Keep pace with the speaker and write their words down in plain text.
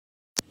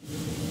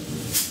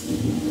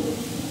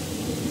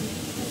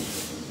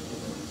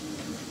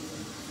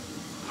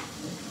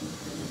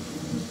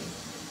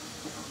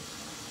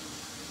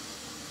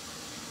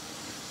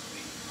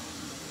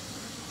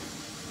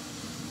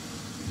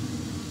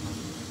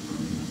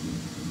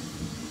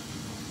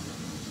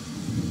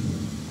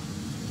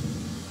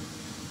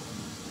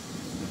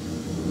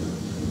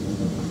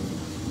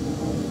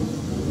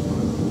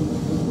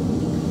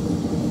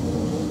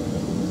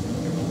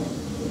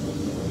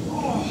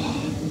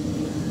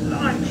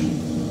me.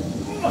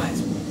 Oh,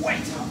 it's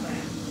wet up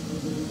there.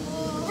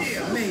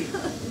 Dear me.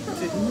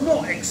 Did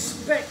not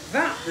expect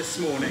that this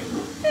morning.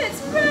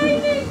 It's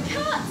raining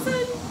cats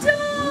and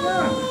dogs.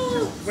 Yeah,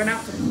 just went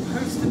out to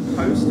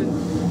post and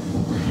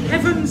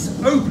heavens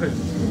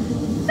opened.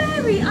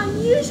 Very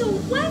unusual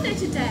weather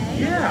today.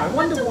 Yeah, I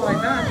wonder why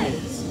that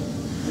is.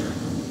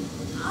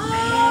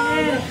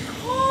 Oh, of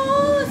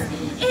course.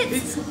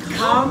 It's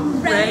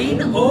come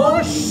rain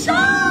or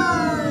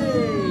shine.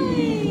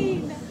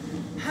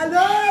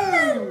 Hello.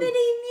 Hello,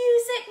 mini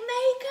music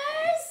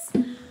makers.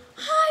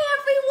 Hi,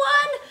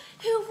 everyone.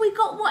 Who have we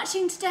got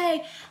watching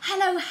today?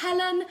 Hello,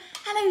 Helen.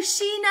 Hello,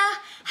 Sheena.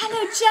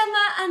 Hello,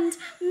 Gemma and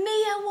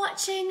Mia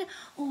watching.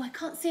 Oh, I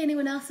can't see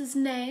anyone else's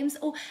names.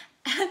 Oh,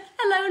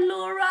 hello,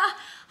 Laura.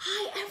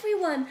 Hi,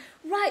 everyone.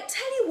 Right,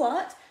 tell you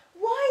what.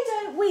 Why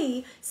don't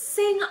we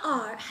sing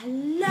our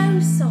hello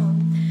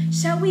song?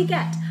 Shall we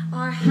get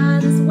our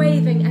hands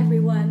waving,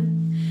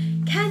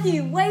 everyone? Can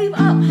you wave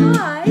up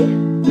high?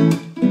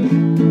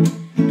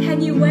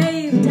 Can you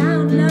wave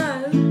down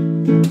low?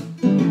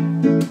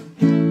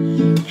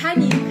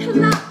 Can you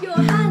clap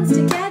your hands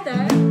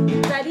together?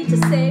 Ready to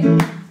sing?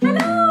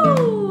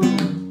 Hello!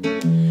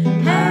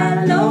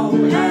 Hello,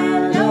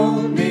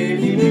 hello,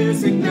 mini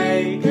music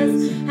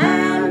makers.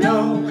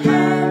 Hello,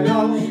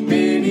 hello,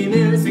 mini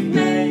music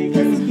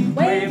makers.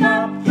 Wave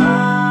up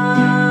high,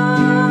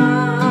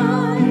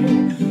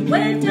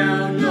 wave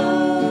down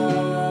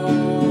low.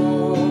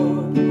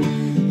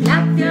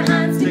 Clap your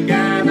hands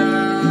together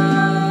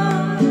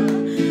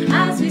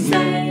as we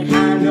say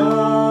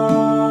hello.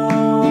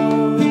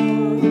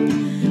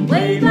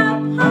 Wave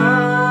up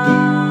high,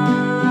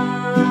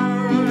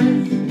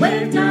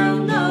 wave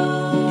down low.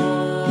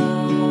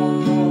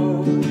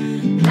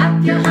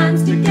 Clap your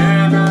hands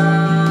together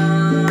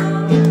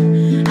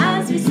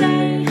as we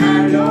say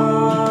hello.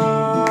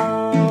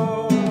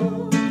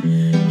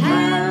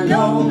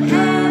 Hello,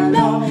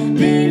 hello,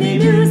 mini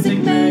music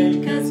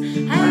makers.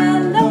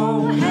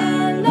 Hello,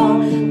 hello,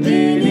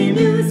 mini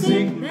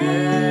music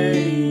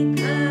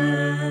makers.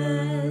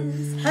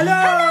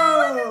 Hello.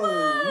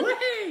 Everyone.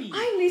 Whee!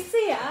 I'm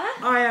Lucia.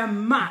 I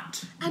am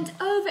Matt. And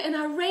over in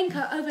our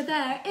raincoat over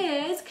there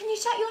is, can you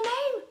shout your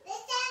name?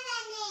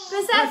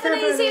 Persephone's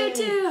Persephone's here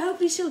too.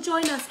 Hopefully she'll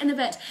join us in a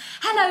bit.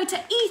 Hello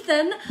to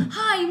Ethan.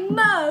 Hi,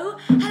 Mo.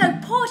 Hello,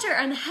 Porter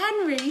and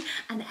Henry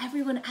and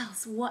everyone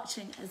else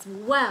watching as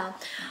well.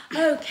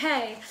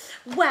 Okay,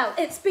 well,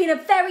 it's been a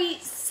very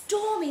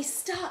stormy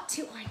start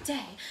to our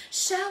day.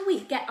 Shall we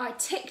get our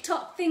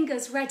TikTok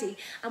fingers ready?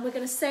 And we're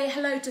going to say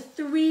hello to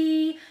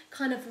 3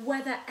 kind of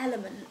weather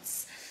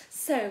elements.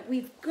 So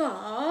we've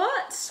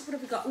got, what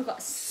have we got? We've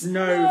got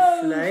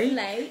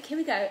Snowflake. Here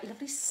we go,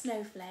 lovely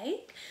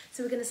snowflake.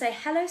 So we're going to say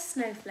hello,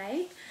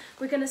 snowflake.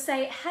 We're going to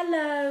say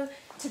hello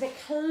to the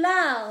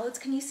clouds.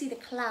 Can you see the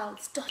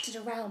clouds dotted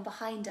around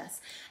behind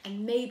us?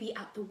 And maybe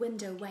out the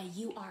window where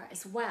you are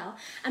as well.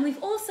 And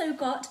we've also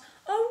got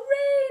a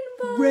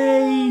rainbow.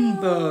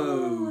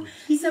 Rainbow.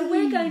 So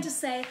we're going to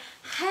say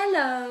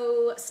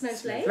hello,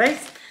 snowflake.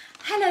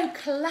 Hello,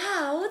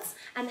 clouds,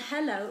 and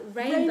hello,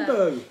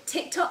 rainbow.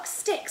 TikTok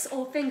sticks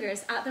or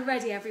fingers at the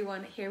ready,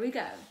 everyone. Here we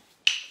go.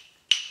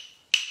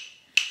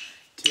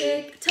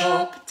 Tick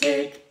tock,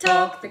 the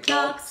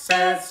clock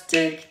says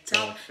tick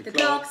tock. The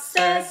clock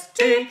says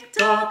tick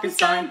tock. It's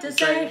time to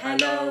say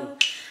hello.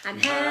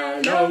 And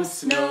hello,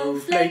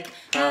 snowflake.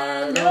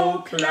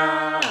 Hello,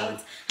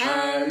 clouds.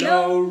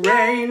 Hello,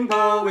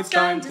 rainbow. It's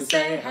time to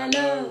say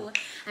hello.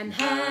 And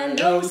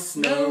hello,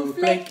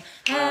 snowflake.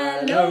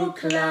 Hello,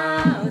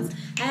 clouds.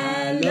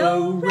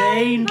 Hello,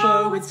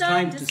 rainbow. It's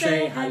time to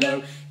say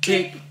hello.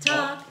 Tick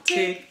tock,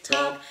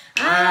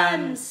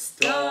 and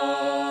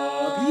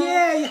stop.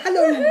 Yay!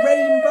 Hello,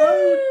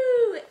 rainbow.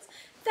 It's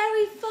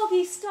very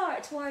foggy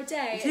start to our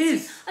day. It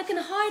is. I can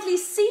hardly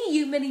see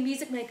you, mini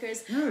music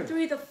makers,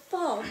 through the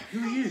fog. Who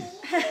are you?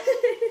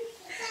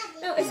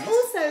 No, it's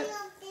also.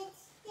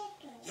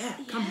 Yeah,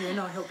 come here and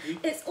I'll help you.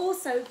 It's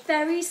also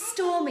very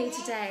stormy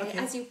today,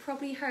 as you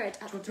probably heard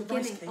at the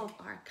beginning of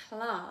our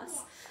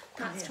class.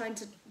 Pat's trying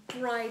to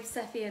bribe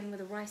Sephi in with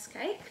a rice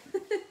cake.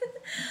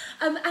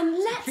 And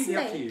let's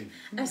make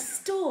a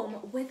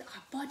storm with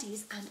our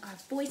bodies and our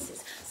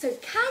voices. So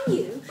can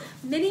you,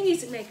 mini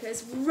music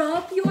makers,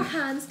 rub your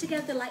hands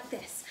together like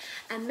this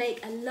and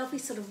make a lovely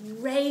sort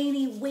of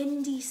rainy,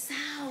 windy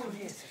sound?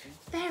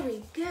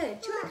 Very good.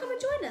 Do you want to come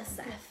and join us,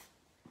 Seph?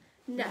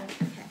 No?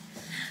 Okay.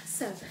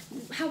 So,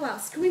 how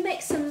else? Can we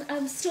make some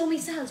stormy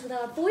sounds with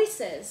our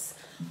voices?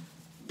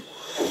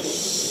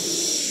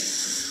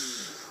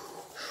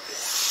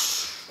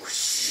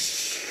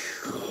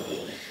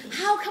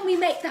 How can we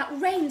make that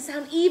rain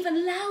sound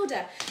even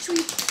louder? Should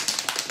we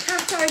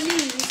pat our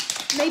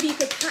knees? Maybe you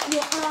could pat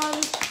your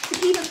arms, you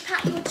could even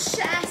pat your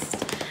chest.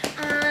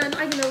 And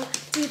I'm going to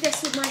do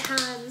this with my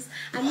hands.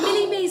 And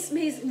mini music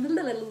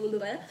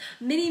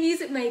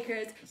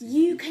makers,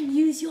 you can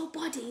use your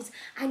bodies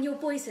and your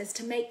voices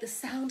to make the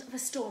sound of a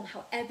storm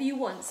however you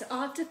want. So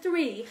after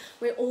 3,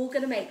 we're all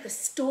going to make the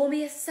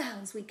stormiest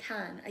sounds we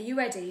can. Are you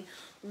ready?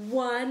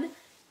 1,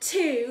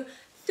 2,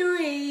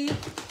 3.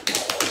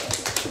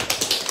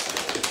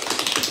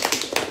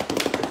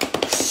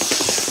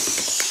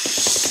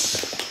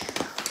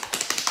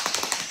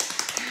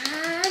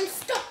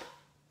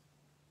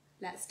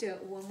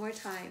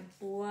 time.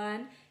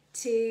 1,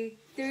 2,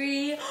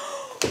 3. And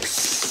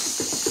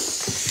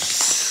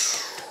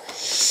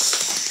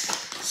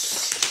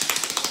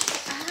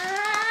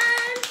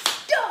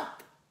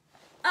stop!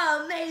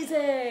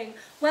 Amazing!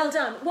 Well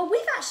done. Well,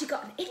 we've actually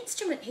got an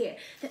instrument here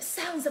that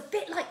sounds a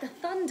bit like the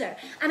thunder,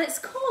 and it's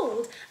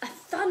called a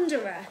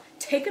thunderer.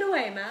 Take it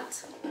away,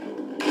 Matt.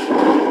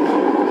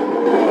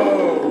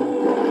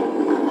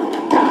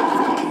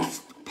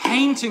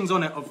 Paintings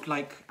on it of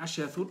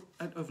actually I thought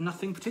of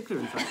nothing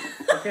particular in fact.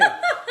 Okay.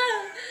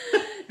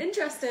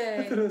 Interesting.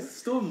 I thought it was a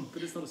storm,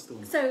 but it's not a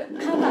storm. So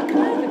how about, can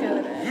I have a go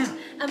at it? Yeah.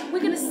 We're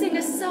going to sing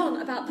a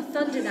song about the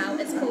thunder now.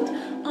 It's called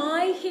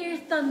I Hear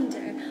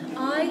Thunder,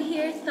 I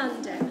Hear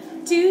Thunder.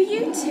 Do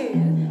you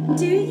too?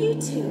 Do you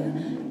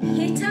too?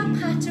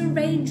 Pitter-patter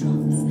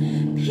raindrops,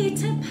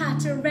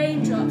 pitter-patter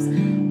raindrops.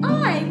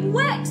 I'm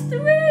wet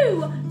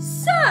through,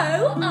 so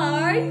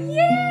are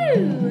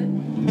you.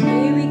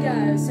 Here we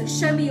go. So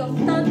show me your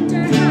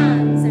thunder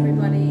hands,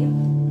 everybody.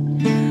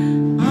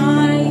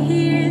 I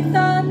hear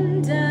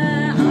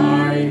thunder,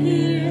 I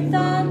hear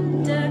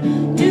thunder.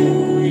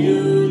 Do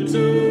you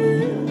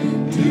too?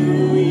 Do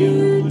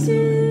you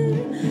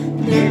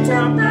too?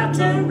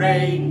 Pitter-patter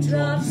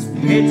raindrops,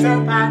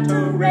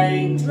 pitter-patter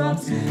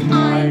raindrops.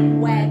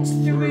 I'm wet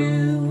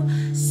through,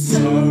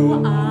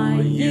 so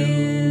are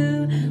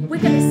you. We're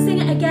going to sing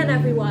it again,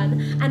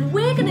 everyone, and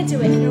we're going to do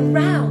it in a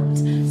round.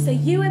 So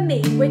you and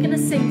me, we're going to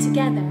sing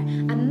together,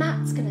 and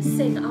Matt's going to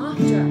sing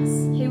after us.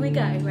 Here we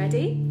go,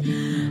 ready?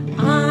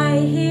 I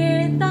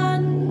hear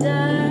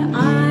thunder,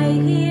 I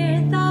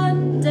hear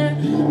thunder.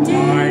 Do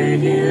I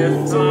hear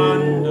you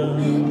thunder,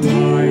 do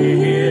I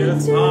hear you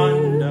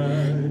thunder.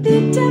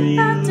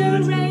 Pitter-patter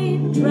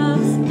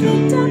raindrops,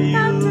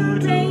 pitter-patter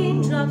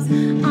raindrops.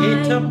 I'm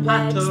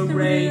wet Pitter-patter through,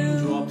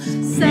 raindrops, so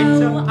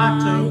pitter-patter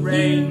are you.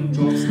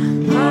 raindrops.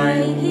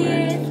 I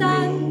hear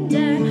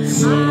thunder,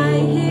 I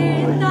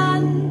hear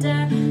thunder.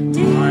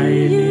 Do I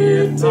hear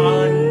you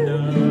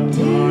thunder,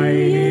 do I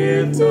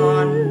hear you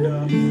thunder.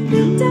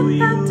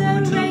 Pitter-patter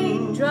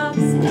raindrops,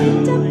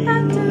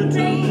 pitter-patter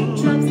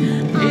raindrops.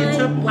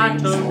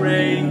 Pitter-patter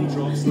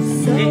raindrops,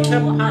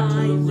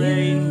 pitter-patter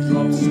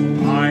raindrops.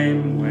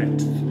 I'm wet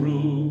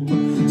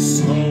through,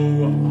 so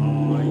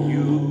are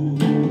you.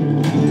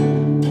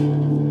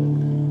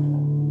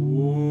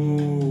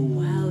 Ooh.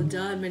 Well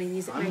done, mini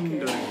music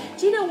makers.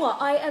 Do you know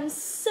what? I am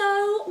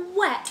so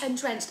wet and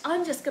drenched.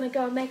 I'm just going to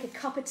go and make a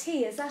cup of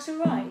tea. Is that all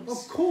right?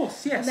 Of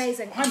course, yes.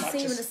 Amazing. I I'll might see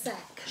you in a just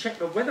sec. check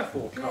the weather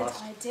Good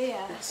forecast.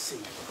 idea. Let's see.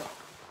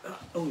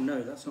 Oh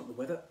no, that's not the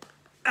weather.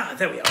 Ah,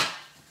 there we are.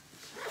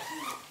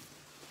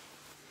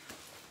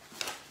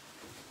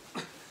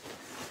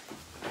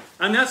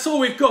 And that's all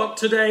we've got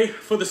today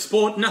for the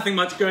sport. Nothing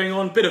much going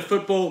on. Bit of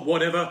football,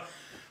 whatever.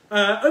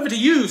 Over to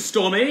you,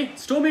 Stormy.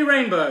 Stormy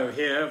Rainbow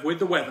here with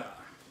the weather.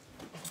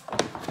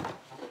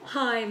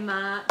 Hi,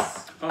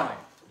 Matt. Hi.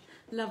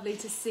 Lovely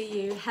to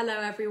see you. Hello,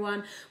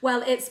 everyone.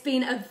 Well, it's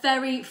been a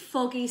very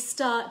foggy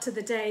start to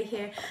the day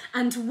here,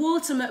 and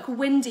Walter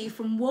McWindy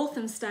from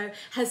Walthamstow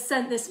has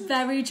sent this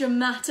very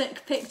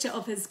dramatic picture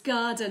of his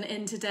garden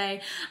in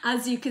today.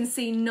 As you can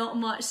see, not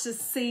much to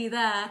see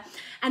there.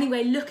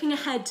 Anyway, looking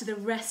ahead to the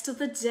rest of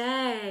the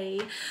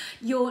day,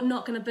 you're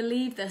not going to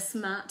believe this,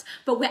 Matt,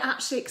 but we're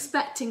actually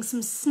expecting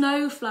some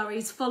snow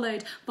flurries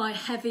followed by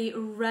heavy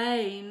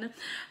rain.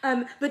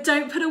 But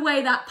don't put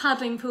away that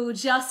paddling pool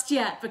just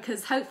yet,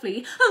 because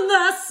hopefully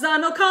the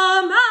sun will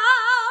come out.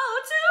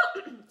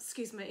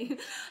 Excuse me.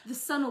 The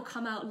sun will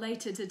come out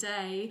later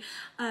today,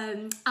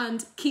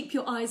 and keep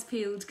your eyes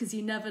peeled, because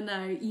you never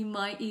know, you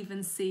might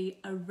even see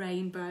a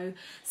rainbow.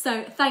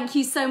 So thank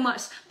you so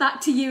much.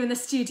 Back to you in the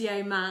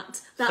studio,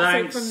 Matt. That's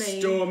Thanks, it from me.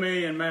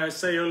 Stormy, and may I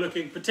say you're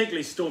looking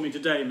particularly stormy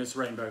today, Miss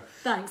Rainbow.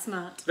 Thanks,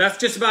 Matt. That's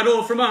just about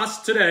all from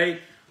us today.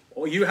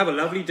 Or you have a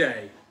lovely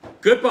day.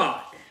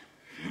 Goodbye.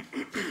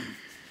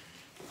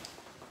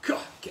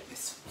 God, get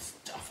this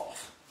stuff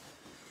off.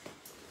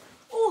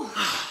 Oh,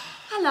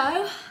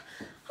 hello.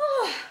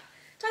 Oh,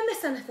 did I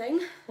miss anything?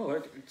 Well,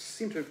 I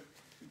seem to have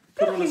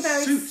put on a Looking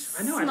very suit.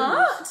 I know, I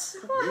smart.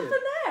 don't know. What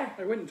happened there?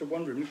 I went into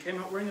one room and came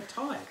out wearing a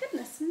tie.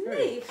 Goodness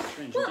Very me.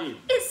 strange Well, indeed.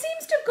 it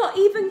seems to have got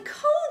even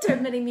colder,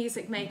 mini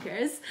music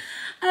makers.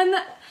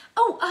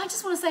 Oh, I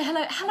just want to say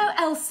hello. Hello,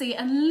 Elsie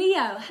and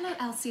Leo. Hello,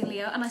 Elsie and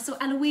Leo. And I saw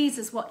Eloise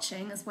is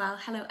watching as well.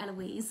 Hello,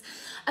 Eloise.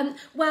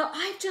 Well,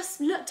 I've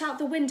just looked out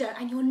the window,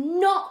 and you're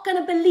not going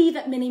to believe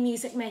it, mini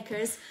music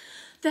makers.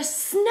 The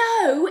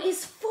snow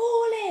is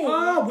falling.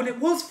 Oh, well, it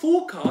was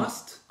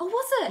forecast. Oh,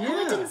 was it? Oh,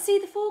 I Yeah. didn't see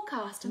the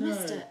forecast. I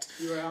missed it.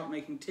 You were out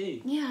making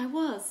tea. Yeah, I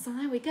was. So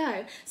there we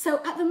go. So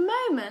at the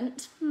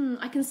moment,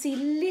 I can see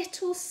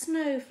little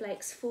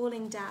snowflakes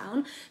falling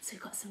down. So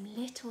we've got some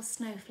little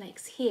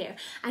snowflakes here.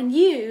 And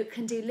you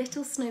can do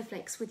little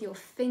snowflakes with your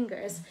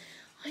fingers.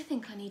 I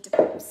think I need to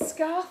put a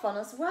scarf on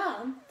as well.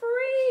 I'm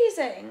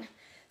freezing.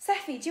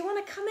 Seffi, do you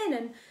want to come in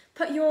and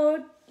put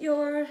your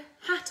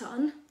hat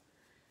on?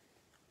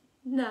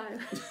 No.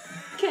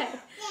 Okay.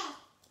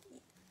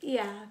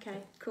 Yeah,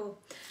 okay, cool.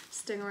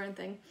 Just doing our own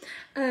thing.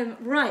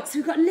 Right, so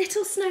we've got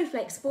little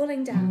snowflakes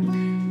falling down,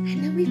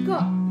 and then we've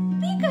got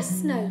bigger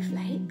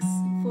snowflakes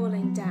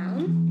falling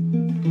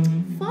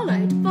down,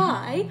 followed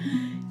by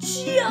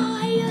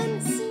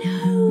giant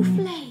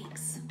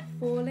snowflakes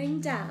falling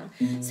down.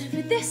 So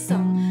for this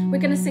song, we're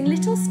going to sing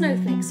Little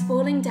Snowflakes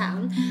Falling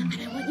Down,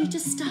 and I want you to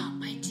start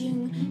by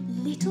doing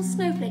little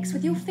snowflakes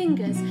with your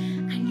fingers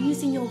and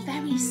using your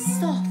very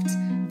soft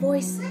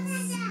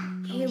voices.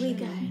 Here we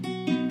go.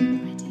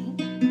 Ready?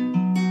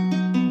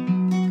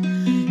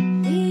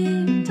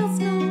 Little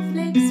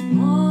snowflakes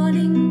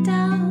falling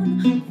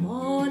down,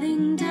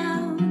 falling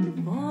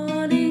down,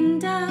 falling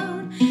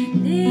down.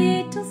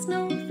 Little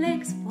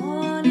snowflakes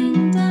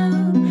falling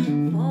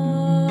down,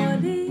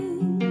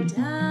 falling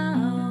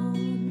down.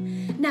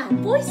 Now,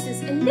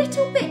 voices a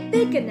little bit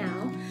bigger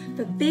now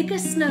for bigger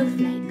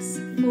snowflakes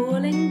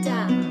falling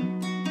down.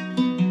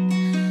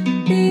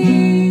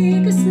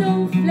 Bigger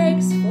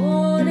snowflakes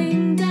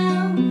falling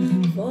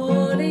down,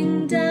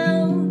 falling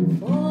down,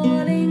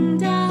 falling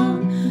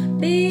down.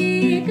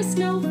 Bigger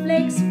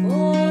snowflakes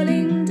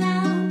falling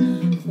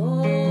down,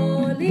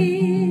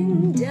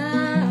 falling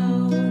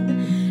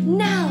down.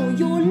 Now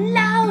your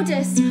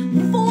loudest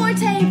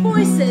forte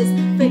voices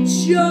for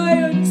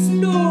giant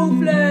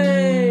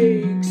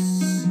snowflakes.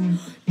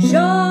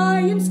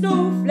 Giant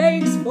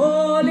snowflakes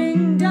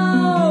falling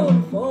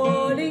down,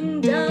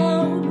 falling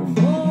down,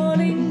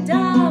 falling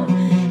down.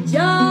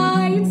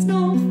 Giant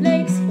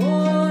snowflakes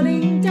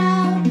falling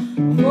down,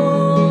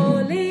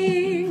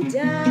 falling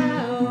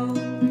down.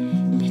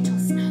 Little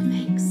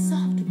snowflakes,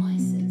 soft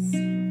voices.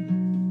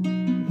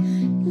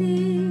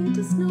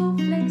 Little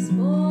snowflakes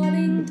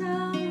falling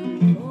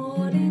down,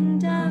 falling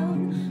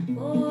down,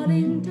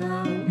 falling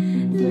down.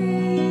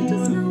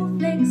 Little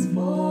snowflakes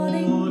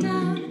falling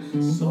down,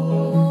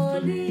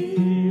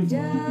 falling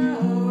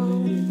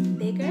down.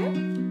 Bigger.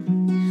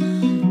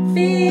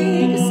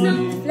 Big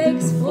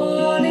snowflakes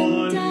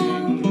falling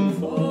down,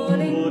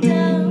 falling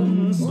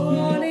down,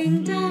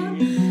 falling down.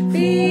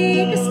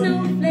 Big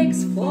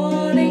snowflakes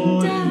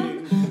falling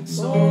down,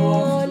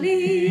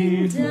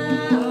 falling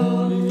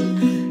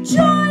down.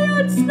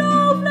 Giant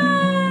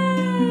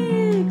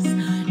snowflakes,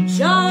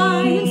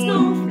 giant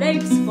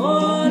snowflakes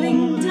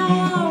falling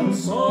down,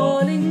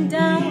 falling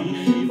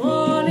down,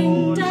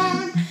 falling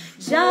down.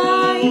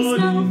 Giant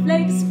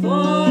snowflakes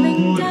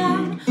falling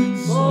down,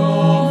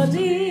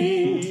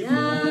 falling down.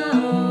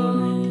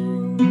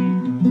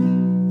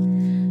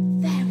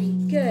 Very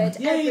good,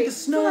 Yay, everybody. the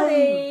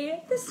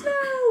snow. The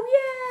snow,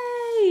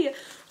 yay!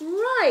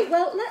 Right,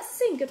 well, let's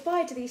sing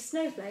goodbye to these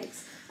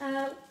snowflakes.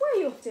 Where are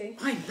you off to?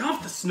 I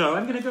love the snow.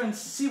 I'm going to go and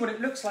see what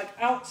it looks like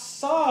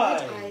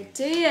outside. Good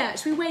idea.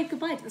 Should we wave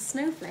goodbye to the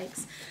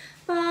snowflakes?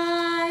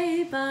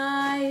 Bye,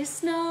 bye,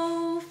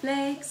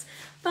 snowflakes.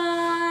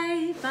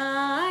 Bye,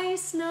 bye,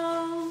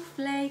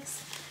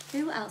 snowflakes.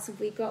 Who else have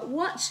we got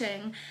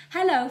watching?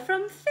 Hello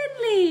from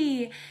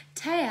Finley,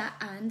 Taya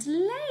and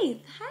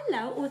Laith.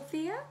 Hello, or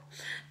Thea.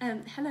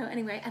 Hello,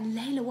 anyway, and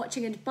Layla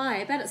watching and bye.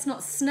 I bet it's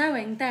not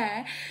snowing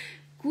there.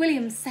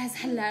 William says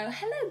hello.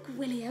 Hello,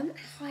 William.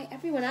 Hi,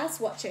 everyone else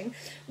watching.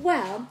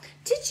 Well,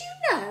 did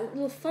you know, a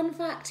little fun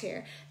fact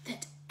here,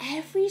 that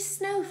every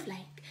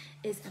snowflake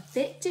is a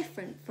bit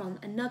different from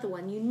another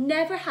one. You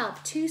never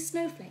have two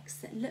snowflakes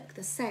that look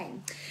the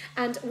same.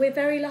 And we're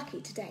very lucky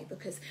today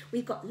because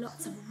we've got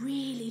lots of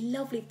really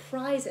lovely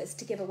prizes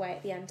to give away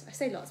at the end. I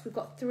say lots, we've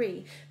got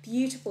 3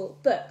 beautiful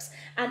books.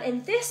 And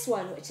in this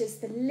one, which is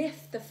the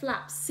Lift the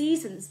Flaps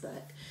Seasons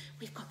book,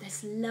 we've got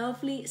this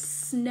lovely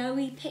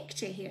snowy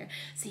picture here.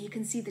 So you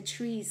can see the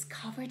trees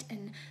covered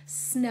in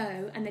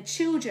snow and the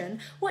children.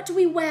 What do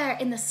we wear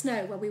in the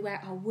snow? Well, we wear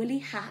our woolly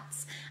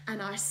hats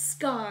and our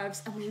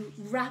scarves and we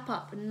wrap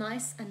up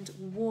nice and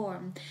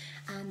warm.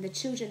 And the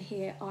children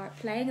here are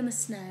playing in the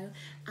snow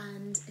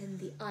and in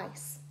the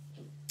ice.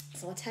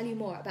 So I'll tell you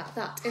more about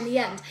that in the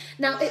end.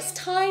 Now it's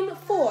time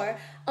for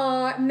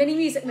our Mini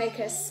Music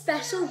Maker's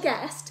special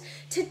guest.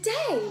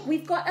 Today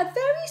we've got a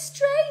very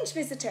strange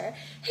visitor.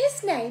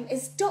 His name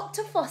is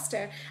Dr.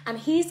 Foster and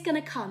he's going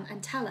to come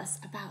and tell us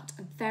about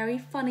a very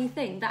funny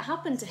thing that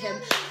happened to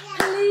him.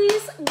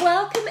 Please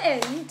welcome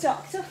in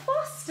Dr.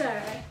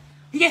 Foster.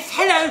 Yes,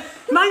 hello,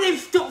 my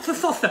name's Dr.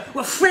 Foster,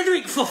 well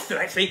Frederick Foster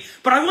actually,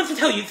 but I want to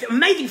tell you an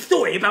amazing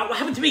story about what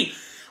happened to me.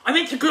 I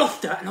went to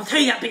Gloucester, and I'll tell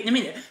you that bit in a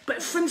minute,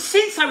 but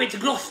since I went to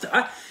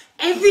Gloucester,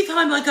 every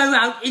time I go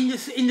out in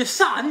the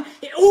sun,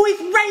 it always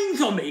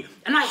rains on me,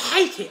 and I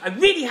hate it, I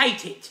really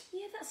hate it.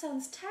 Yeah, that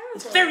sounds terrible.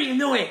 It's very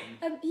annoying.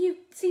 You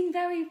seem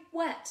very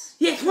wet.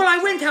 Yes, well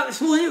I went out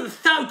this morning, it was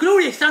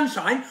glorious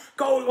sunshine,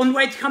 got on the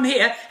way to come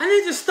here, and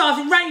then it just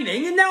started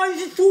raining, and now I'm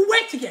just all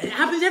wet again. It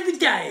happens every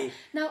day.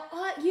 Now,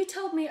 you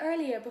told me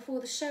earlier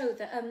before the show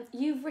that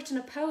you've written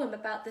a poem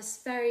about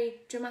this very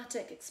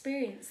dramatic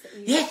experience that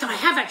you... Yes, I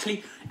have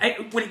actually.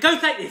 Well, it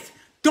goes like this.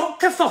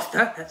 Dr.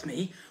 Foster, that's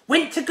me,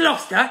 went to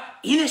Gloucester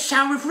in a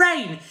shower of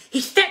rain.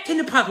 He stepped in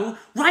the puddle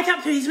right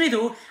up to his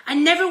middle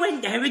and never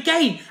went there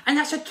again. And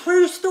that's a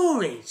true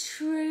story.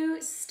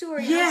 True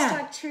story.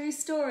 Yeah. #true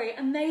story.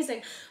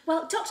 Amazing.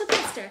 Well, Dr.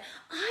 Foster,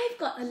 I've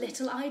got a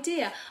little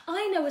idea.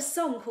 I know a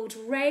song called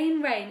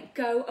Rain, Rain,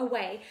 Go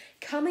Away.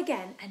 Come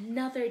again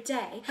another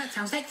day. That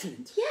sounds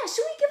excellent. Yeah,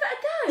 shall we give it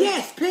a go?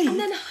 Yes, please. And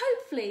then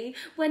hopefully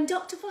when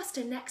Dr.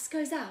 Foster next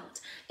goes out,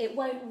 it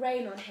won't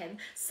rain on him.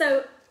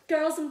 So,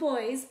 girls and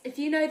boys, if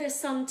you know this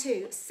song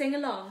too, sing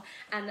along,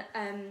 and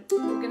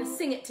we're going to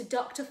sing it to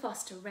Dr.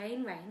 Foster.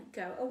 Rain, rain,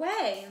 go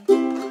away.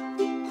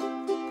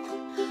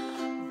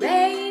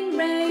 Rain,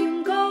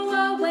 rain,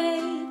 go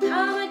away,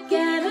 come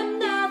again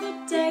another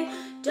day.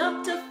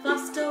 Dr.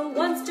 Foster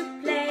wants to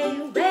play.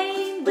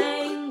 Rain,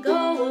 rain,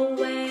 go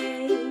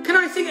away. Can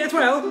I sing it as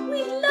well?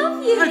 We'd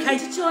love you Okay.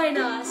 to join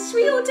us. Should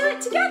we all do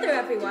it together,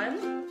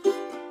 everyone?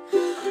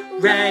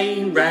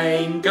 Rain,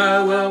 rain,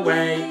 go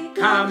away,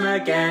 come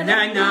again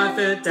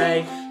another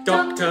day.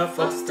 Dr.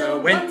 Foster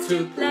went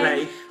to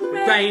play.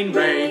 Rain,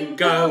 rain,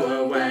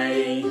 go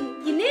away.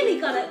 You nearly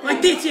got it there.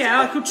 I did,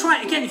 yeah. I could try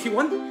it again if you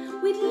want.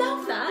 We'd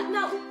love that.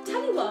 Now,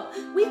 tell you what,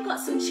 we've got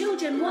some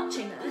children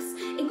watching us,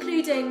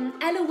 including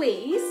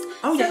Eloise.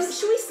 Oh, so, yes.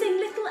 shall we sing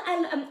Little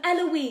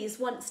Eloise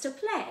Wants to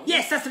Play?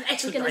 Yes, that's an We're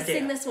excellent going to idea.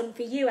 sing this one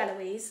for you,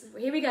 Eloise.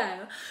 Here we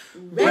go.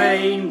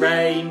 Rain,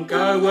 rain,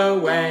 go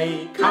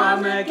away,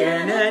 come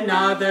again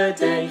another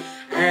day.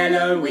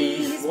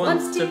 Eloise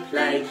wants to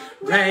play.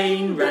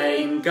 Rain,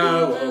 rain,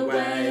 go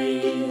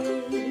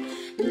away.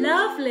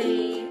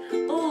 Lovely.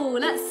 Oh,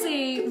 let's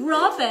see.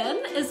 Robin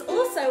is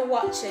also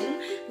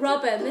watching.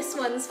 Robin, this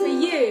one's for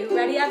you.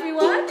 Ready,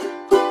 everyone?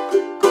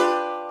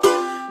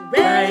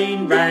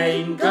 Rain,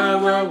 rain,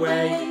 go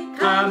away,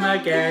 come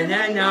again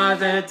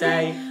another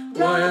day.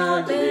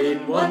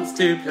 Robin wants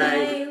to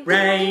play.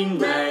 Rain,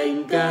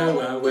 rain, go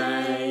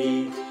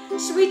away.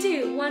 Should we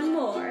do one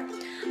more?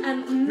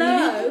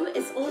 Mo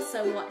is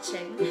also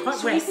watching. Quite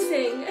Should we wet.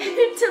 sing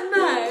to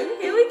Mo?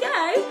 Here we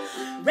go.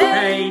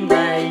 Rain,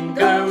 rain,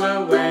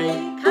 go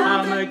away,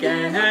 come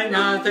again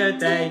another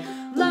day.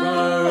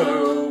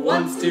 Mo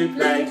wants to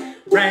play.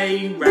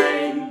 Rain,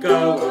 rain,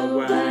 go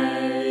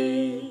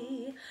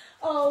away.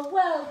 Oh,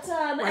 well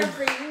done,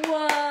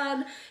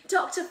 everyone.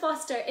 Dr.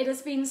 Foster, it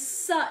has been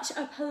such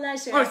a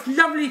pleasure. Oh, it's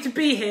lovely to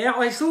be here.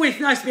 Oh, it's always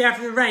nice to be out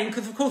of the rain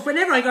because, of course,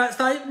 whenever I go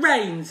outside, it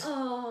rains.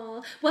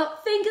 Oh, well,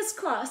 fingers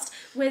crossed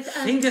with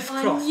Fingers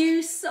our crossed.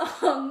 new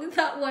song.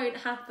 That won't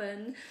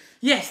happen.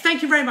 Yes,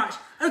 thank you very much.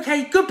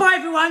 Okay, goodbye,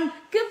 everyone.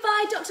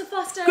 Goodbye, Dr.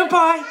 Foster.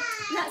 Goodbye.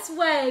 Let's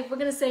wave. We're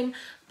going to sing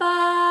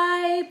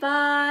bye,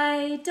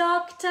 bye,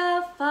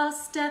 Dr.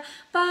 Foster.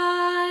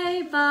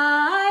 Bye,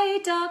 bye,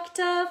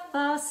 Dr.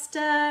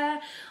 Foster.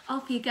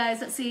 Off you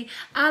guys. Let's see.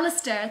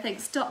 Alistair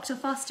thinks Dr.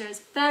 Foster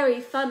is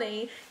very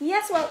funny.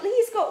 Yes, well,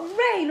 he's got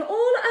rain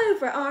all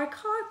over our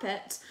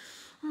carpet.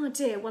 Oh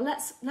dear. Well,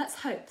 let's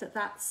hope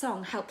that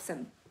song helps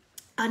him.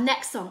 Our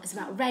next song is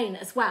about rain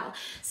as well.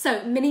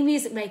 So, mini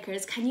music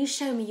makers, can you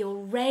show me your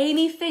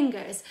rainy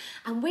fingers?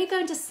 And we're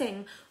going to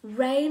sing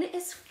Rain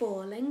is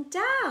Falling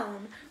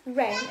Down.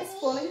 Rain is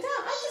falling down.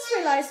 I just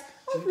realised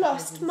I've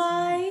lost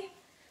my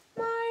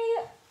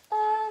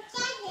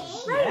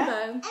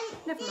rainbow.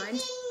 Never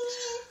mind.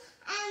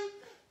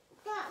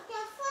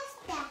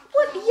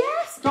 What?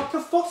 Yes. Dr.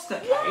 Foster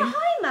came. Yeah,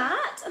 hi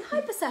Matt and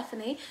hi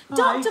Persephone. Hi.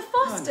 Dr.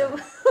 Foster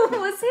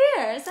was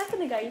here a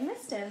second ago. You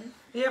missed him.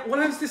 Yeah, well,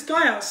 there was this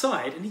guy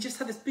outside, and he just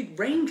had this big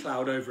rain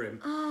cloud over him.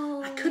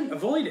 Oh. I couldn't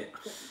avoid it. I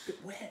got a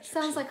bit wet.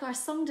 Sounds like our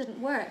song didn't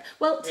work.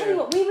 Well, tell you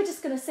what, we were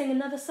just going to sing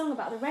another song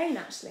about the rain,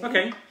 actually.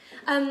 Okay.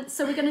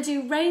 So we're going to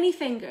do Rainy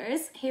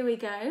Fingers. Here we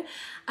go.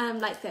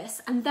 Like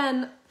this. And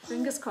then,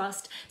 fingers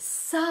crossed,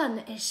 sun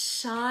is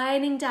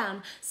shining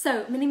down.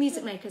 So, mini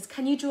music makers,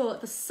 can you draw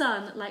the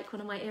sun, like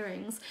one of my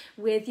earrings,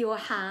 with your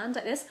hand,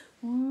 like this?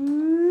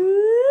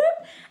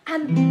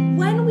 And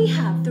when we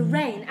have the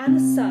rain and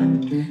the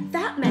sun,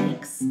 that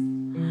makes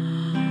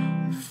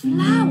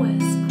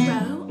flowers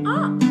grow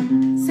up.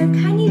 So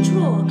can you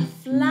draw a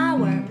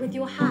flower with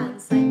your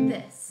hands like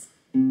this?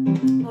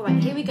 All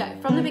right, here we go.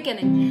 From the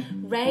beginning.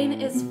 Rain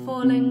is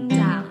falling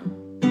down.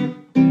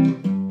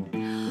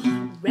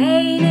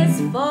 Rain is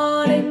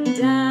falling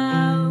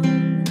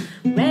down.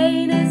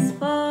 Rain is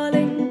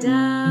falling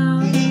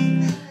down.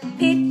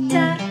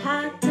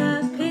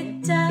 Pitter-patter,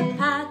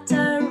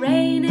 pitter-patter.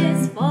 Rain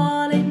is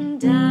falling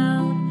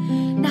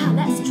down. Now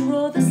let's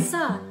draw the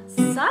sun.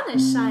 Sun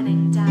is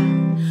shining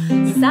down.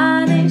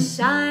 Sun is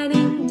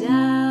shining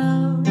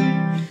down.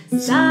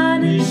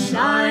 Sun is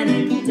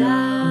shining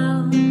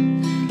down.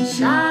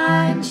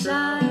 Shine,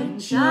 shine,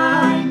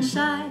 shine,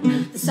 shine.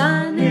 The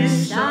sun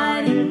is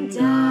shining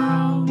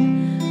down.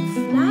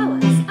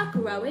 Flowers are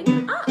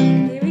growing up.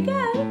 Here we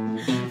go.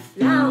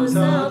 Flowers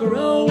are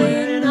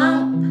growing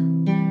up.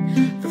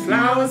 The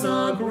flowers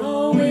are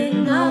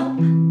growing up.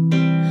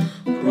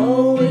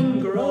 Growing,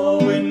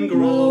 growing,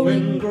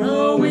 growing,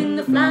 growing.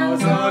 The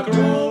flowers are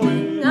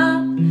growing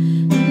up.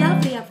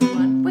 Lovely,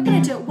 everyone. We're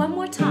going to do it one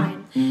more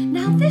time.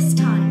 Now this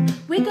time,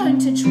 we're going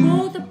to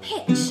draw the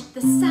pitch, the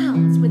the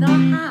sounds with our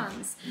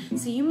hands.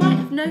 So you might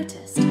have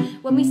noticed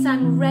when we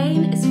sang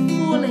rain is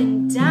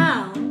falling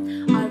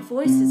down, our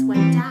voices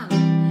went down.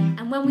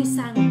 And when we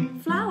sang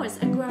flowers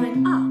are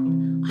growing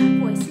up, our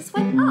voices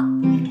went up.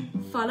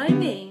 Follow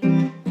me.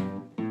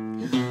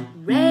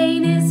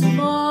 Rain is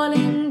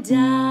falling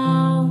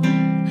down.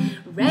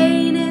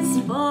 Rain is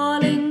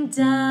falling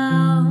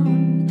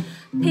down.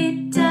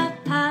 Pitter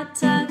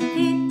patter,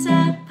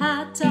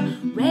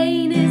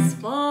 rain is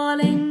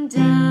falling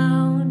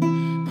down.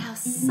 Now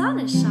sun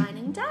is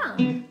shining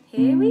down.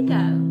 Here we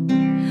go.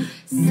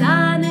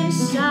 Sun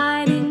is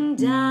shining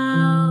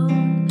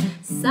down.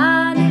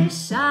 Sun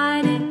is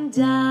shining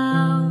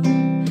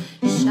down.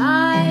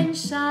 Shine,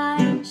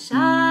 shine,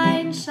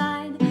 shine,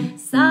 shine.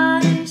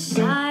 Sun is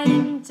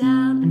shining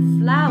down.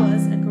 And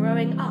flowers are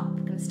growing up.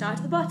 I'm going to start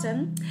at the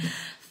bottom.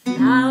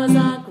 Flowers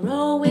are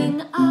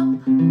growing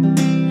up.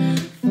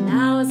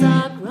 Flowers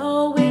are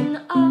growing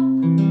up.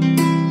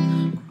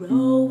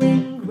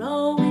 Growing,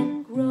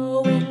 growing,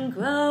 growing,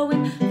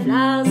 growing.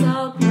 Flowers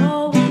are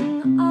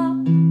growing up.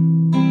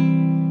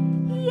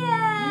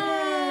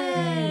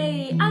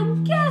 Yay!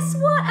 And guess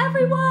what,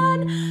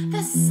 everyone?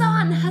 The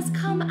sun has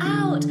come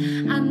out.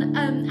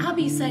 And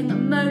Abby's saying that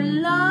Mo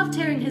loved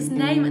hearing his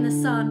name in the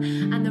sun.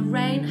 And the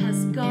rain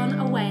has gone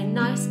away.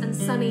 Nice and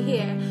sunny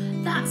here.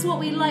 That's what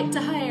we like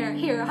to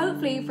hear.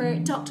 Hopefully for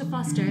Dr.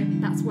 Foster,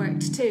 that's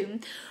worked too.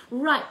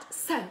 Right,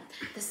 so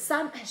the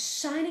sun is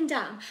shining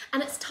down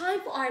and it's time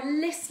for our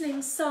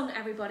listening song,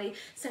 everybody.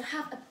 So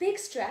have a big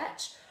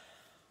stretch.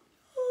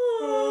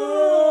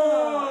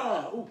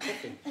 Oh,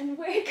 coffee. And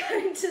we're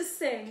going to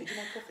sing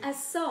a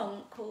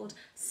song called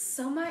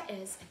Summer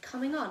is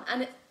Coming On.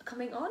 And it's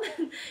coming on?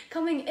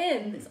 Coming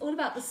in. It's all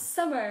about the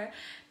summer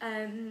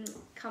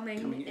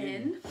coming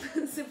in,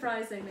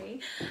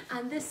 surprisingly.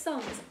 And this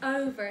song is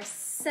over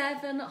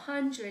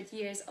 700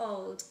 years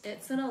old.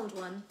 It's an old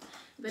one,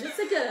 but it's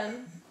a good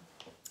one.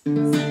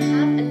 So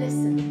have a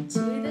listen to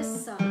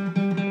this song.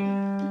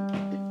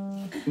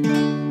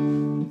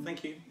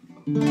 Thank you.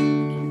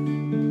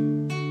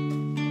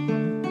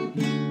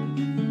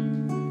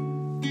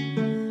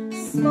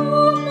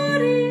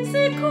 Summer is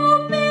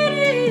coming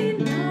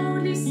in,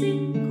 only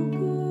sing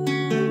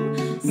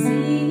cuckoo.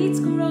 Seeds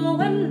grow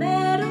and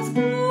meadows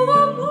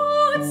bloom,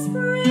 wood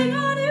spring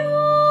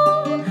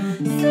anew.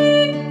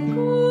 Sing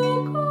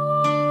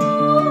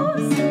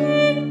cuckoo,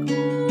 sing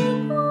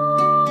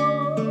cuckoo.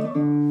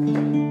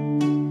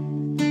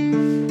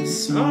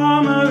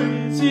 Summer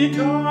is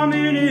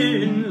coming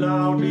in,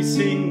 loudly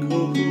sing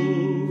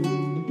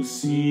cuckoo.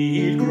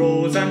 Seed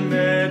grows and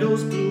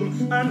meadows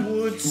bloom, and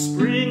woods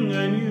spring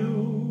anew.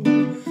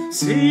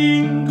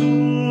 Sing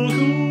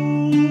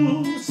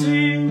cuckoo,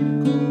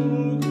 sing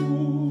cuckoo.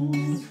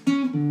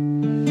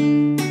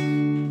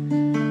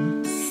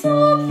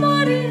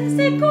 Summer is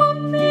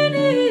coming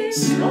in,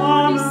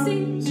 Summer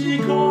sing is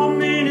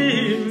coming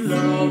in,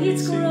 loudly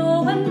seeds sing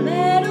grow and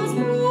meadows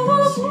bloom,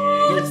 wood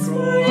Seeds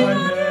grow spring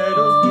and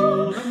meadows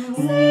bloom, and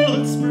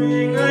woods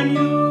spring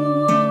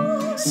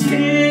anew.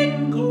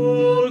 Sing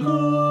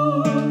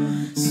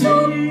cuckoo,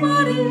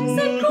 Summer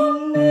is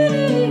coming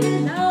in,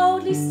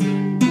 loudly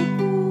sing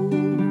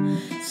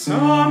cuckoo.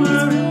 Summer is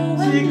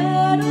meadows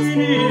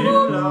coming in,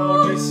 bloom,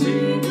 loudly woods sing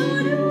spring cuckoo.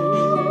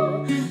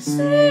 anew.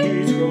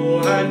 Seeds grow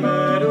and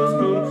meadows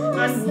bloom,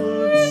 and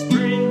woods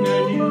spring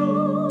anew.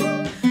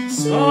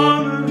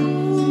 Summer is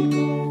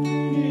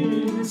coming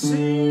in,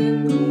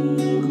 sing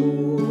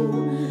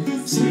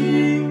cuckoo,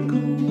 sing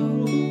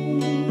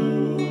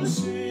cuckoo,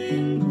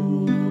 sing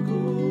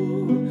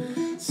cuckoo,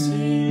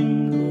 sing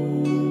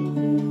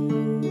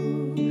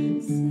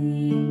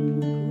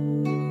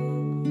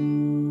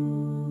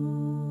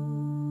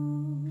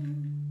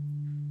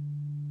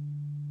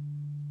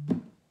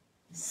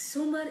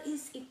Summer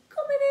is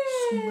coming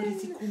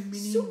in.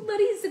 Summer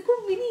is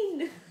coming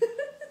in.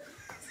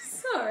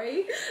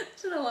 Sorry, I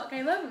don't know what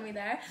came over me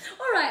there.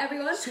 All right,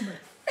 everyone. Summer.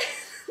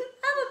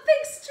 Have a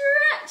big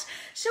stretch.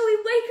 Shall we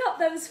wake up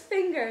those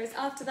fingers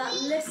after that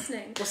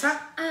listening? What's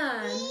that?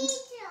 And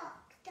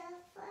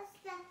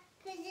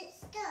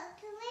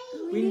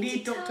We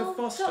need to Dr. tell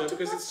Foster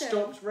because it Foster.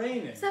 stopped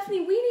raining.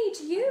 Stephanie, we need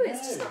you.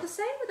 It's No. just not the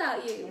same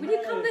without you. Will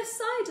you come No. this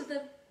side of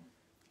the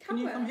Can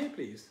camera? you come here,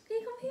 please?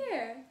 Can you come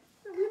here?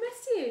 We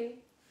missed you.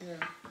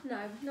 Yeah.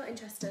 No, not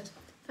interested.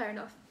 Fair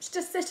enough. She's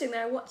just sitting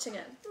there watching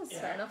it. That's Yeah.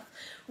 fair enough.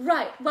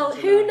 Right, well,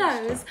 That's who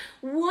allowed. knows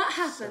what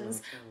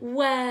happens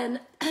when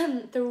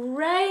the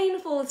rain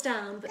falls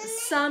down but the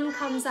sun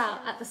comes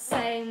out at the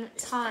same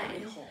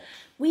time? hot.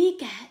 We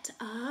get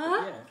a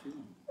Yeah, if you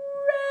want.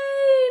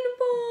 rainbow!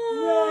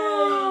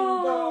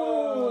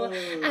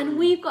 Rainbow! And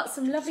we've got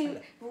some lovely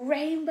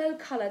rainbow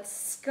coloured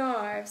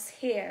scarves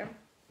here.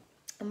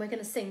 And we're going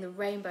to sing the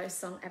rainbow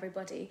song,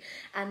 everybody,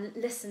 and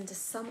listen to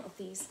some of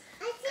these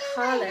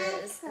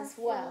colours as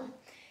well.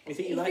 You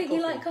think you You like think coffee?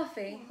 you like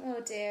coffee?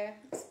 Oh dear.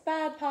 It's a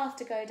bad path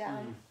to go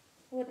down.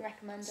 I wouldn't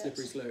recommend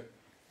Slippery it. slope.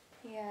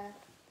 Yeah.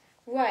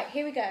 Right,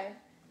 here we go.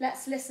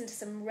 Let's listen to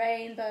some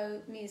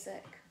rainbow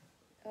music.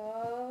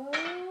 Oh.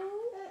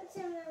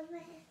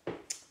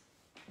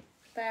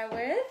 Bear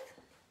with.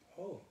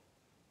 Oh.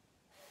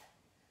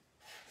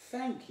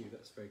 you,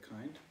 that's very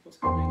kind. What's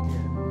happening here?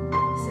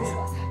 This is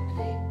what's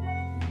happening.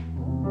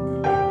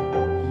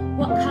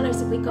 What colours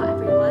have we got,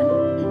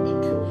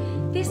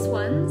 everyone? This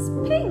one's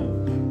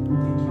pink.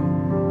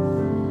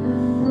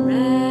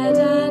 Red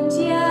and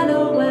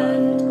yellow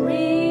and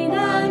green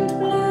and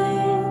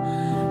blue,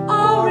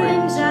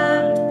 orange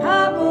and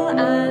purple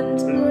and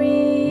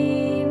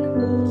green.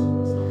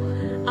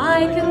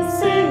 I can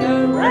sing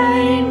a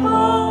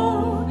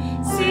rainbow,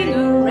 sing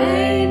a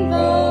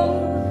rainbow,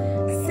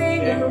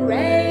 sing a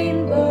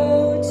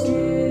rainbow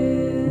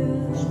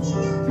too.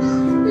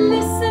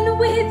 Listen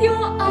with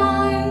your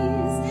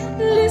eyes,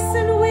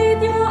 listen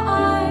with your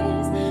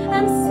eyes,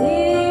 and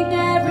sing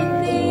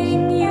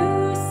everything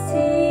you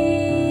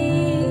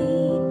see.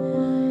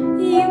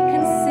 You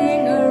can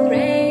sing a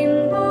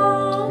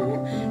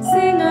rainbow,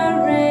 sing a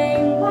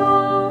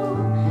rainbow,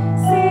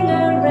 sing a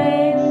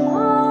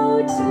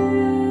rainbow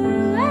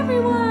too.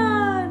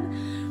 Everyone!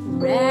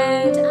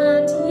 Red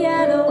and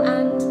yellow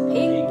and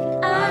pink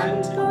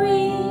and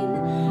green,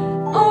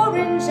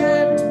 orange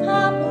and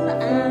purple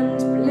and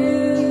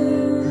blue.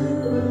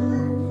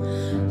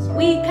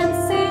 We can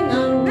sing a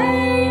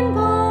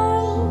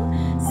rainbow,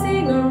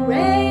 sing a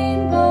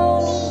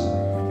rainbow,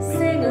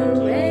 sing a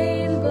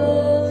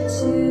rainbow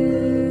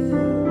too.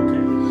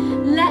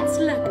 Let's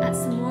look at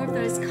some more of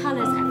those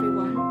colours,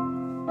 everyone.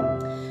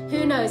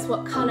 Who knows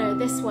what colour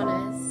this one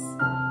is?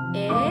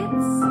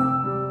 It's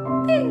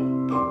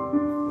pink.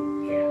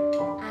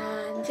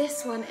 And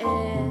this one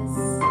is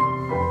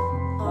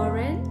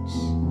orange,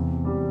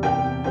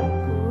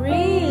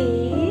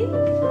 green.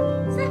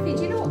 Sophie,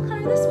 do you know what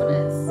colour this one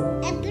is?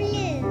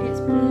 Blue. It's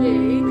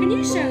blue. Can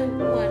you show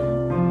one?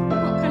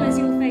 What colour's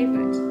your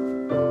favourite?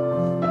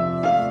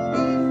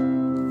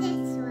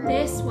 This one.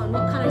 This one.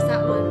 What colour's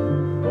that one?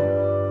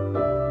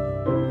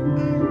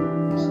 Pink.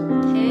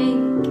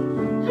 Pink.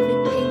 Lovely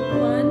pink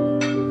one.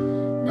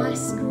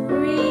 Nice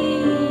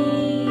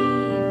green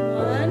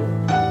one.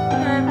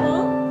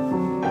 Purple.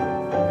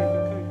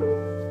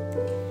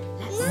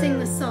 Let's sing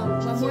the song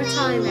one more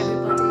time,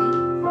 everybody.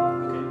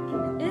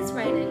 Okay. It's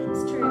raining,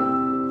 it's true.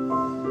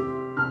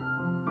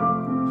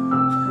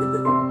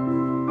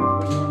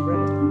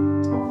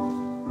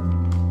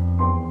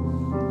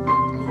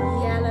 A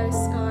yellow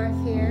scarf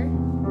here.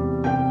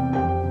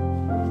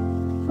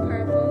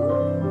 Purple.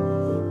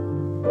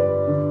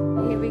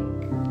 Here we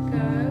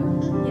go.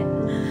 Yeah.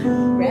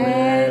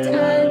 Red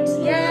and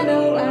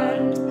yellow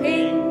and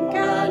pink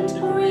and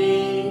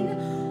green,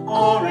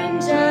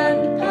 orange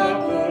and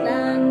purple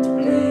and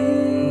blue.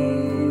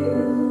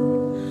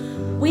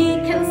 We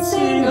can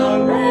sing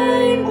a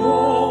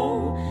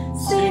rainbow,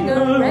 sing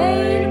a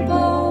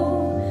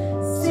rainbow,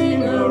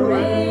 sing a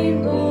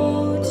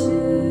rainbow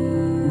too.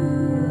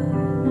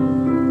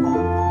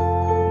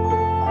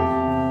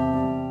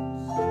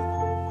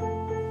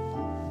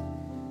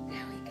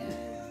 There we go.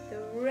 The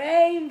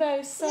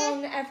rainbow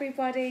song,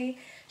 everybody.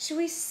 Should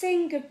we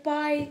sing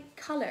goodbye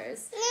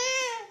colours?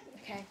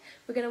 Okay,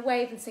 we're going to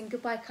wave and sing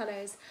goodbye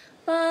colours.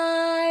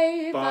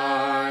 Bye,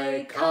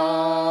 bye,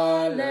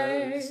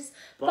 colours.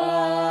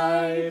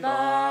 Bye,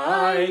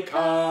 bye,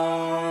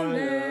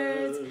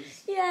 colours.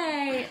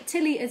 Yay!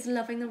 Tilly is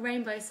loving the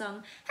rainbow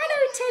song.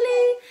 Hello,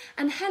 Tilly!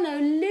 And hello,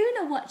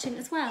 Luna watching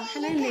as well.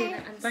 Hello, Luna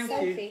and Thank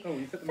Sophie. you. Oh,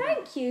 you put them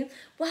Thank you.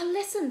 Well,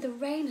 listen, the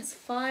rain has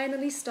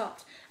finally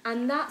stopped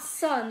and that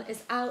sun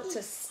is out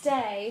to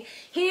stay.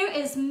 Here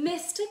is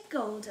Mr.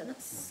 Golden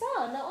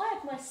Sun. Now, I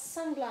have my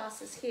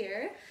sunglasses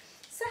here.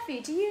 Sophie,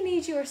 do you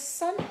need your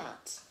sun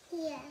hat?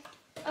 Yeah.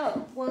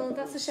 Oh, well,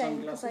 that's a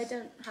shame because I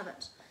Sunglasses? don't have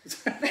it.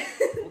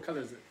 What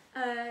colour is it?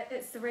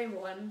 It's the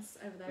rainbow ones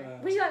over there.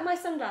 Ah. Would you like my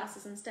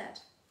sunglasses instead?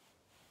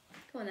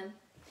 Come on then.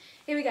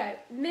 Here we go.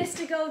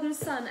 Mr. Golden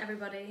Sun,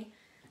 everybody.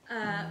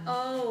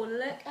 Oh,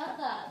 look at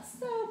that.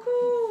 So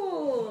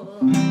cool.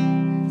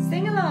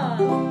 Sing along.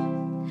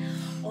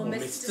 Oh,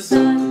 Mr.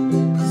 Sun,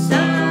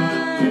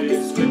 Sun,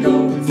 Mr.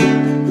 Golden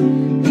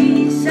Sun,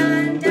 please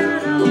shine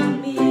down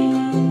on me.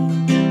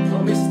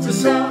 Oh, Mr.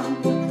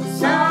 Sun,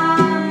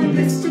 Sun,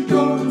 Mr.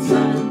 Golden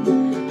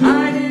Sun,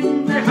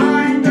 hiding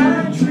behind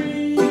a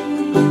tree.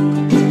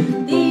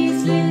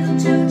 These little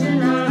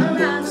children are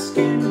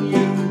asking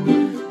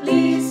you,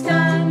 please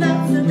stand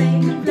up so they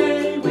can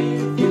play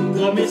with you.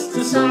 oh,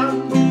 Mr.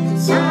 Sun,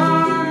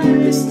 Sun,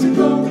 Mr.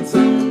 Golden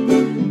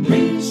Sun,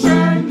 please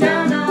shine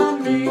down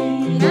on me.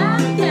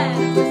 And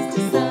again,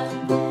 Mr.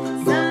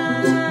 Sun,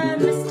 Sun,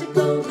 Mr.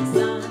 Golden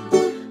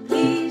Sun,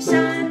 please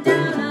shine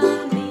down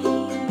on me.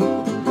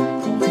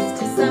 Oh,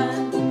 Mr.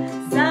 Sun,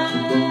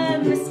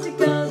 Sun, Mr.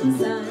 Golden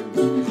Sun,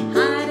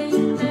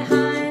 hiding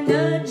behind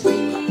a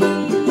tree.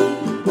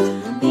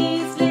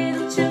 These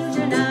little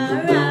children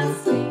are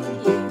asking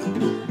you,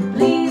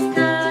 please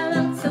come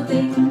up so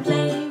they can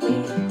play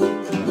with you.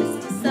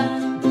 Mr.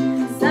 Sun,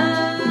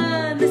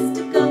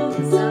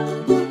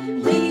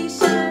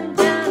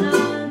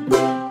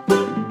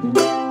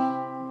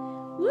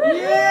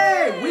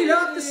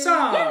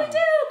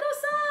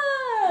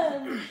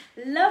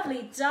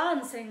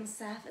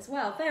 as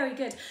well. Very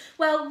good.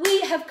 Well,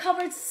 we have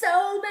covered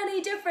so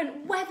many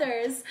different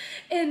weathers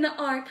in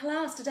our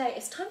class today.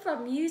 It's time for our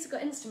musical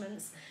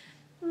instruments.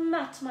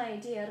 Matt, my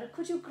dear,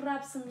 could you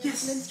grab some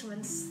musical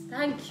instruments?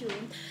 Thank you.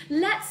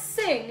 Let's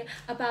sing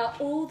about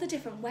all the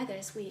different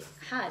weathers we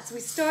had. So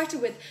we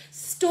started with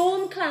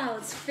storm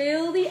clouds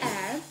fill the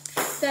air,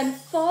 then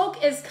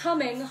fog is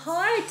coming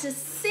hard to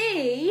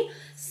see,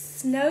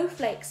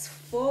 snowflakes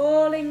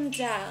falling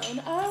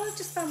down. Oh, I've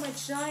just found my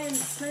giant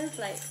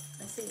snowflake.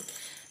 I see.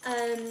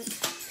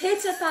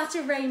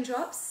 Pitter-patter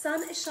raindrops,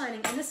 sun is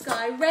shining in the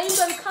sky,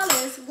 rainbow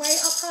colours way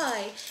up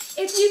high.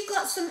 If you've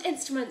got some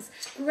instruments,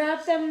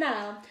 grab them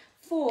now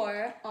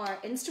for our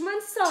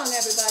instrument song,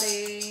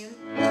 everybody.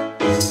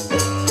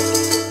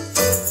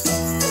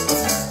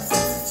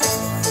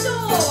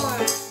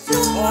 Storm,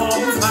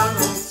 storm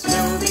clouds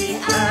fill the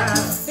air,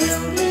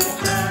 fill the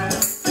air,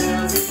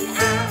 fill the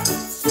air.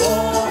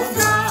 Storm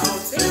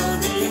clouds fill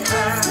the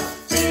air,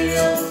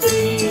 fill the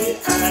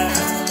air.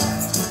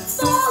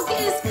 Fog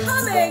is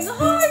coming,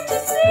 hard to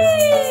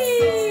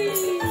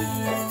see.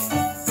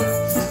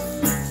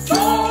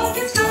 Fog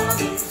is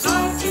coming,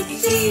 hard to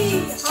see,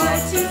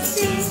 hard to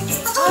see,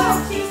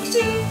 hard to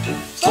see.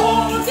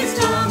 Fog is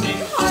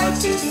coming, hard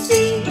to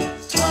see,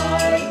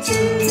 hard to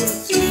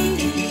see.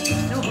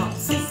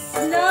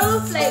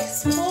 Snowflakes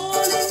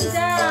falling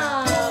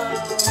down.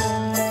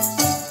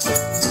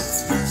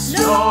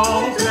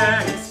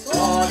 Snowflakes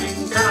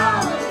falling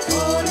down,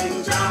 falling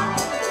down,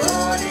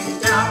 falling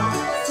down.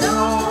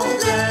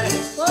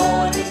 Snowflakes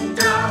falling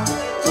down,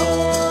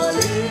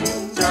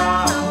 falling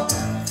down.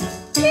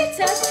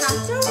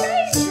 Pitter-patter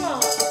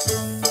raindrops.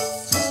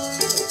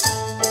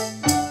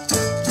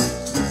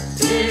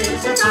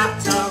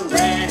 Pitter-patter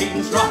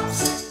raindrops,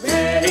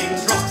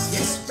 raindrops,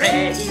 yes,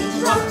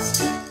 raindrops.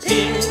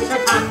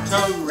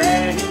 Pitter-patter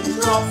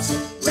raindrops,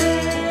 raindrops.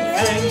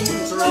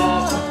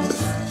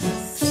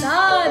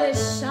 Sun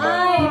is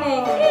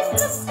shining in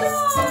the sky.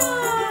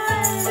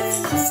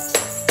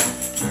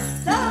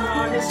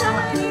 Sun is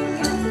shining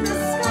in the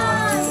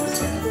sky,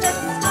 in the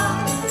sky,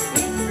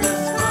 in the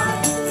sky.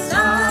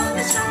 Sun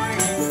is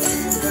shining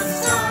in the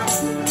sky,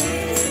 in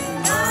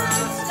the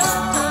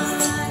sky.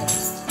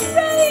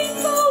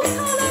 Rainbow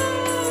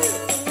colours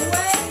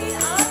way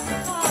up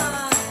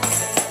high.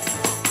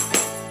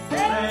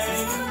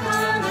 Rainbow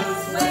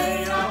colours way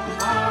up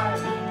high,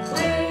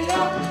 way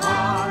up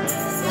high,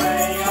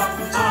 way up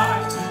high.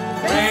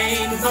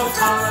 Rainbow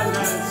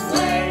colours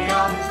way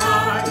up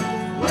high,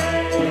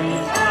 way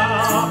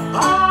up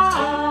high.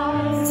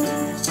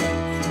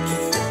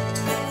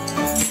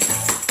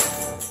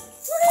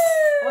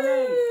 Woo!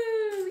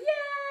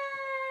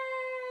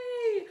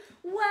 Yay!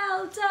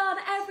 Well done,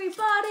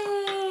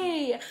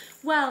 everybody.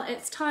 Well,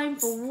 it's time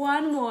for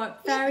one more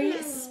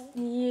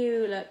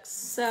you look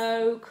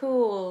so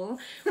cool.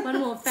 One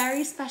more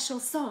very special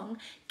song.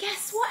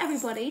 Guess what,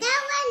 everybody?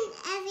 That one,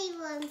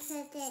 everyone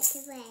put it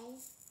away.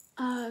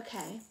 Oh,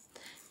 okay.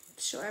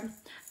 Sure.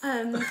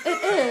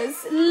 It is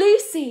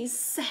Lucy's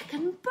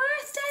second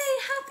birthday.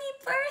 Happy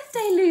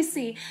birthday,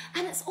 Lucy.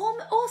 And it's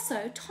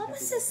also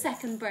Thomas's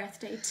second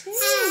birthday too.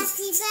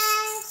 Happy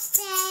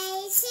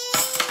birthday to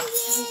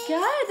There you. we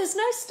go. There's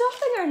no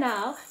stopping her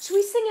now. Should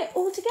we sing it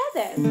all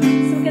together? So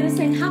we're going to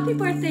sing Happy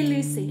Birthday,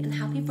 Lucy, and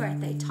Happy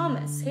Birthday,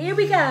 Thomas. Here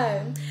we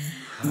go.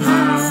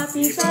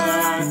 Happy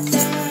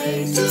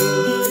birthday to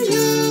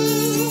you.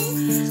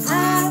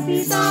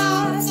 Happy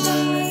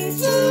birthday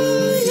to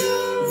you.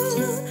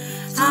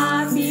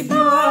 Happy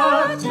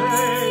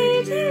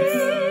birthday,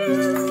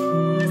 dear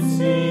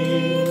Lucy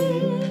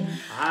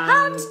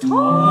and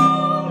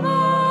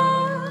Thomas.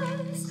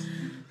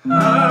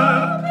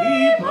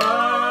 Happy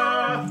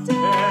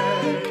birthday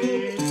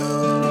to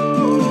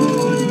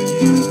you.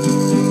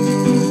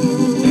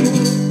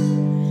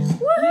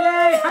 Woo!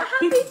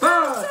 Happy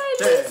birthday,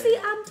 Lucy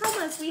and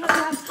Thomas. We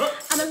have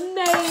had an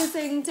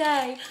amazing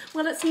day.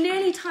 Well, it's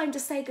nearly time to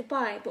say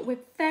goodbye, but we're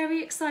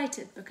very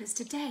excited because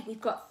today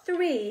we've got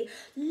 3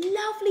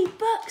 lovely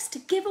books to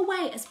give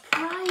away as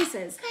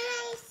prizes. Can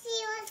I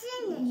see what's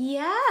in it?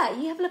 Yeah,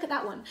 you have a look at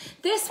that one.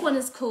 This one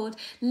is called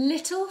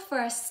Little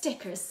Fur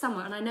Stickers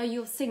Summer, and I know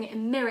you'll sing it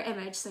in mirror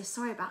image, so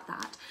sorry about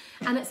that.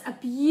 And it's a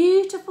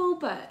beautiful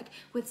book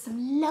with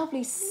some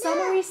lovely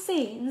summery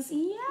scenes.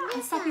 Yeah,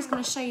 and Sappy's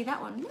going to show you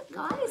that one. Look,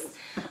 guys,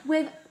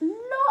 with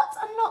lots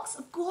and lots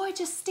of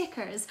gorgeous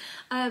stickers,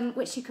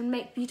 which you can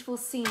make beautiful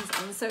scenes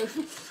on. So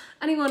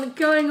anyone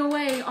going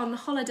away on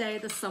holiday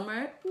this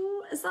summer,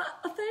 is that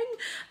a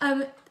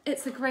thing?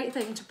 It's a great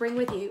thing to bring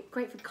with you.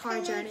 Great for car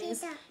Can I do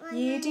journeys. that one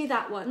You then? do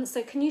that one.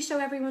 So can you show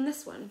everyone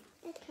this one?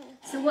 Okay.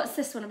 So what's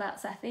this one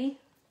about, Seffi?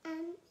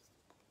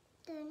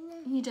 Don't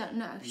know. You don't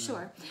know,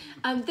 sure.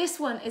 This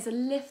one is a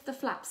Lift the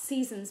Flaps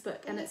Seasons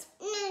book, and it's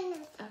No.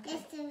 Okay.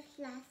 It's the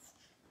last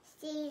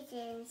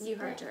season's you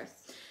heard her.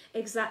 books.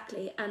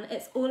 Exactly, and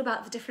it's all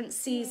about the different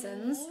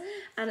seasons,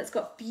 and it's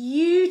got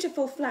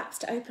beautiful flaps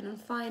to open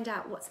and find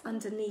out what's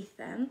underneath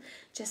them,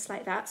 just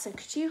like that. So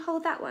could you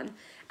hold that one?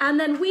 And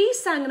then we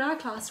sang in our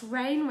class,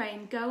 Rain,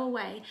 Rain, Go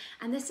Away,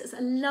 and this is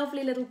a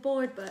lovely little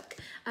board book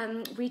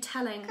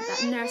retelling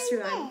that nursery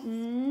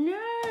rhyme.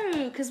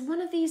 No, because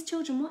one of these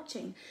children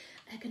watching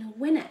are going to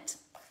win it.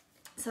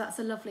 So that's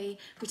a lovely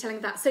retelling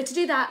of that. So to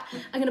do that,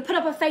 I'm going to put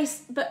up a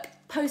Facebook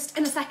post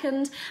in a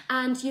second,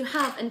 and you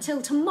have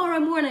until tomorrow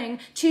morning,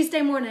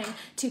 Tuesday morning,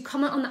 to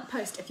comment on that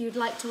post if you'd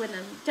like to win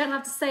them. Don't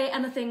have to say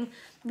anything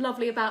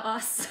lovely about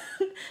us.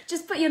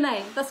 Just put your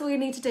name. That's all you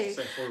need to do.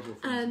 Say horrible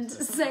things. And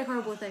say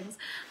horrible things.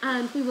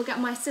 And we will get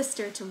my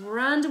sister to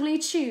randomly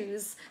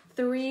choose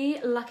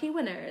 3 lucky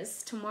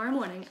winners tomorrow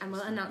morning, and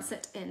we'll announce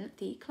it in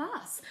the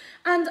class.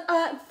 And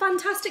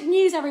fantastic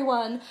news,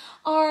 everyone.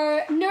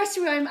 Our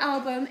nursery rhyme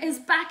album is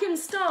back in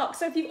stock.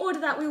 So if you've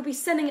ordered that, we will be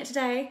sending it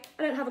today.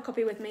 I don't have a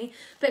copy with me.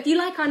 But if you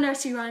like our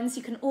nursery rhymes,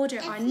 you can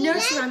order our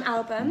nursery rhyme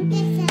album.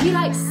 If you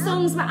like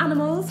songs about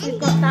animals, we've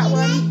got that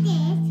one.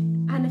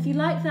 And if you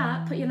like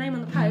that, put your name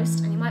on the post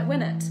and you might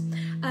win it.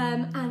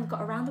 And we've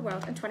got Around the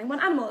World and 21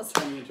 Animals.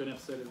 Turning into an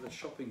episode of the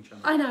shopping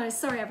channel. I know,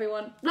 sorry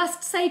everyone.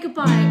 Let's say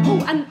goodbye.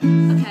 Oh,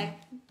 and okay.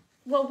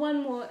 Well,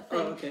 one more thing.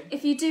 Oh, okay.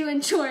 If you do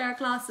enjoy our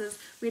classes,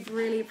 we'd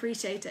really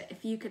appreciate it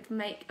if you could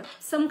make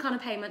some kind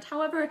of payment,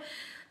 however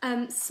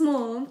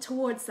small,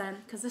 towards them,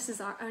 because this is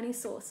our only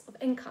source of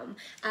income.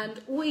 And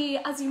we,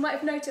 as you might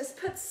have noticed,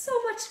 put so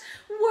much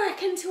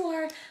work into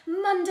our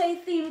Monday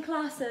theme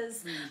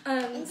classes.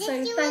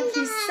 So thank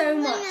you so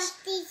much,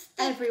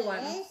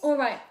 everyone. All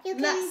right, You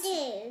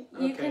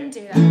can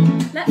do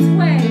that. Let's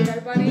wave,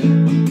 everybody.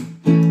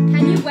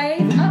 Can you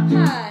wave up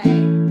high?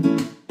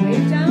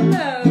 Wave down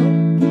low.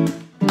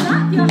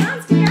 Clap your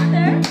hands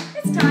together.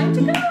 It's time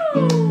to go.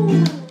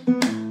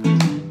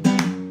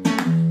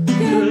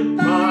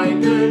 Goodbye,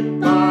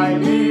 goodbye,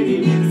 lady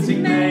music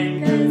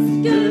makers.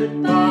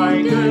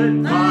 Goodbye,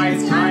 goodbye,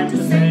 it's time to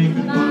say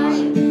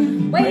goodbye.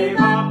 Wave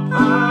up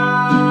high.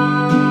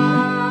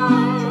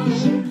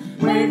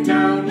 Wave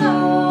down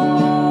low.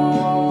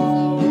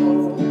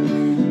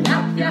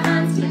 Clap your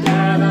hands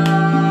together.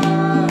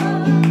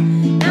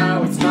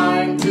 Now it's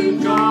time to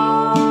go.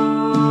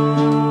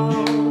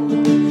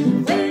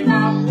 Wave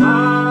up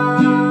high.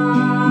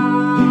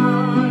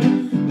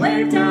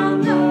 Wave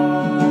down low.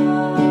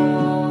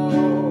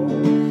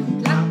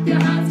 Clap your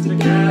hands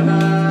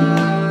together.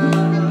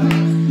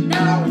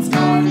 Now it's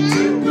time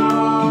to go.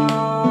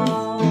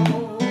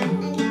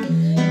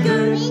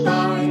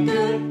 Goodbye,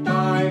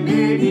 goodbye,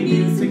 mini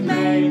music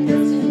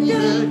makers.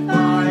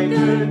 Goodbye,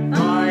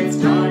 goodbye, it's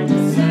time to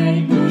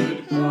say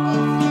goodbye.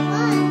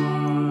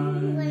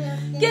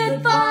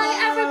 Goodbye,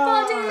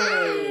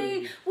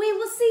 everybody. We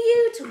will see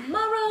you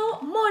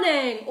tomorrow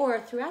morning or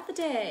throughout the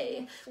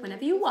day,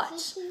 whenever you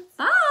watch.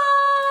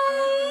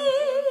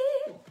 Bye.